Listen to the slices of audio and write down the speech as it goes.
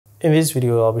In this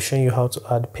video, I'll be showing you how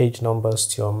to add page numbers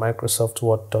to your Microsoft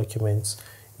Word documents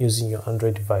using your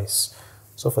Android device.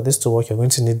 So for this to work, you're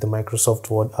going to need the Microsoft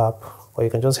Word app, or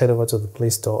you can just head over to the Play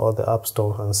Store or the App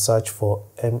Store and search for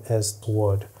MS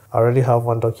Word. I already have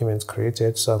one document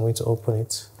created, so I'm going to open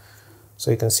it.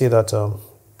 So you can see that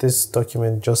this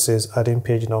document just says adding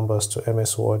page numbers to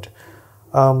MS Word.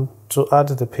 To add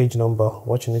the page number,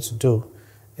 what you need to do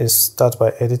is start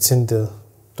by editing the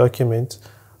document.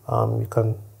 You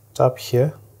can tap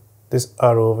here, this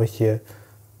arrow over here.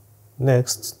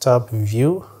 Next, tap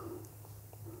View,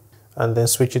 and then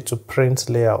switch it to Print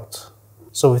Layout.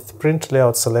 So with Print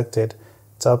Layout selected,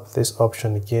 tap this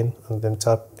option again, and then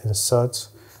tap Insert.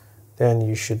 Then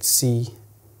you should see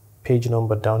page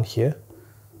number down here.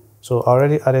 So I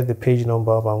already added the page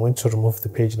number, but I'm going to remove the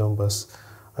page numbers.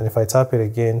 And if I tap it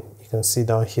again, you can see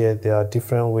down here there are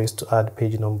different ways to add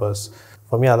page numbers.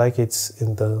 For me, I like it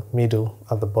in the middle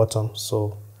at the bottom.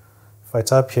 So if I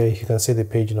tap here, you can see the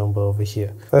page number over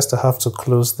here. First, I have to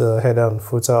close the header and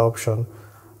footer option.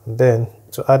 And then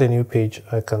to add a new page,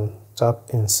 I can tap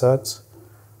Insert,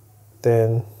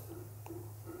 then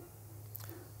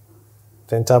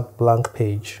tap Blank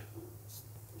Page.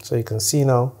 So you can see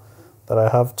now that I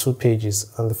have two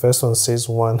pages, and the first one says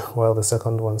 1 while the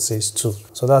second one says 2.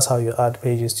 So that's how you add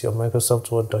pages to your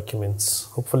Microsoft Word documents.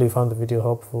 Hopefully you found the video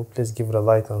helpful. Please give it a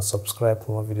like and subscribe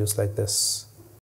for more videos like this.